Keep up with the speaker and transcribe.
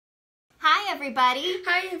everybody.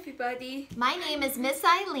 Hi, everybody. My name is Miss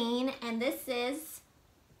Eileen, and this is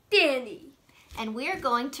Danny. And we're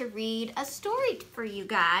going to read a story for you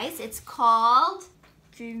guys. It's called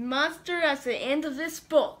The Monster at the End of This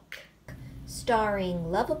Book.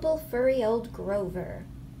 Starring lovable furry old Grover.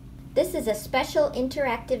 This is a special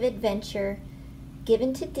interactive adventure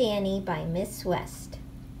given to Danny by Miss West.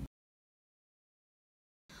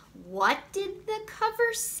 What did the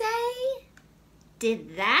cover say?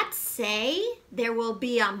 Did that say there will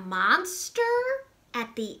be a monster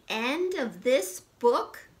at the end of this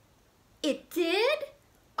book? It did?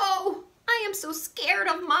 Oh, I am so scared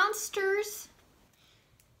of monsters.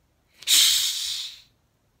 Shh!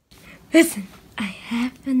 Listen, I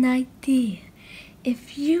have an idea.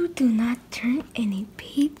 If you do not turn any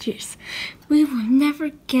pages, we will never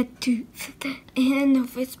get to the end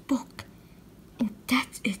of this book. And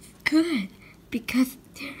that is good, because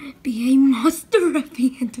there will be a monster at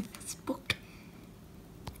the end of this book.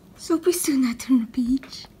 So please do not turn the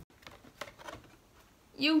page.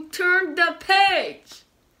 You turned the page!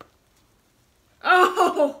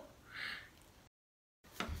 Oh!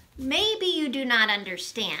 Maybe you do not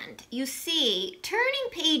understand. You see, turning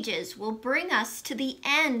pages will bring us to the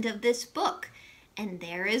end of this book. And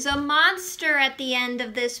there is a monster at the end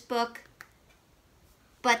of this book.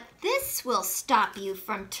 But this will stop you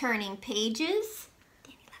from turning pages.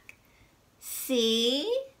 Danny, look.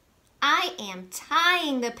 See? I am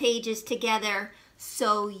tying the pages together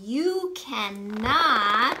so you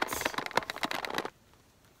cannot...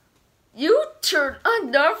 You turned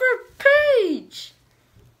another page!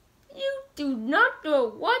 You do not know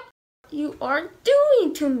what you are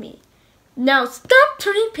doing to me. Now stop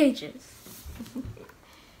turning pages.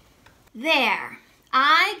 There.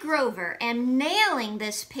 I, Grover, am nailing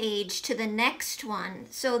this page to the next one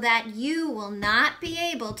so that you will not be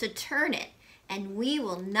able to turn it, and we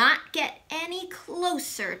will not get any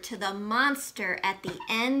closer to the monster at the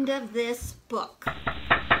end of this book.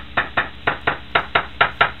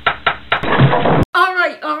 All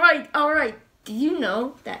right. Do you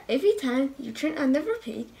know that every time you turn another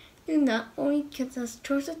page, you not only get us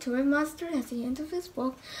closer to a monster at the end of this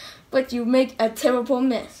book, but you make a terrible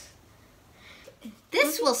mess.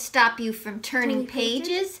 This will stop you from turning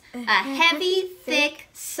pages, a heavy, thick,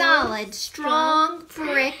 solid, strong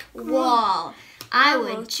brick wall. I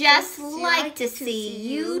would just like to see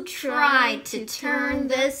you try to turn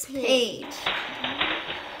this page.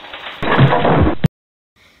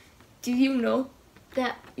 Do you know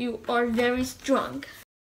that you are very strong?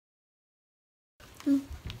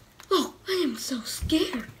 Oh, I am so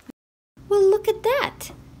scared. Well, look at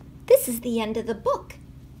that. This is the end of the book.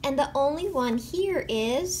 And the only one here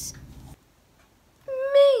is...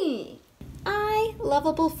 me. I,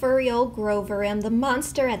 lovable furry old Grover, am the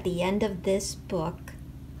monster at the end of this book.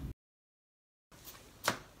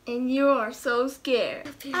 And you are so scared.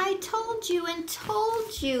 I told you and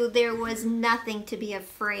told you there was nothing to be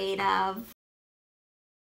afraid of.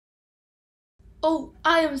 Oh,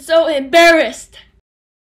 I am so embarrassed.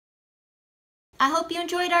 I hope you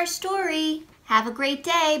enjoyed our story. Have a great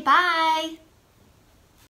day. Bye.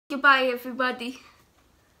 Goodbye, everybody.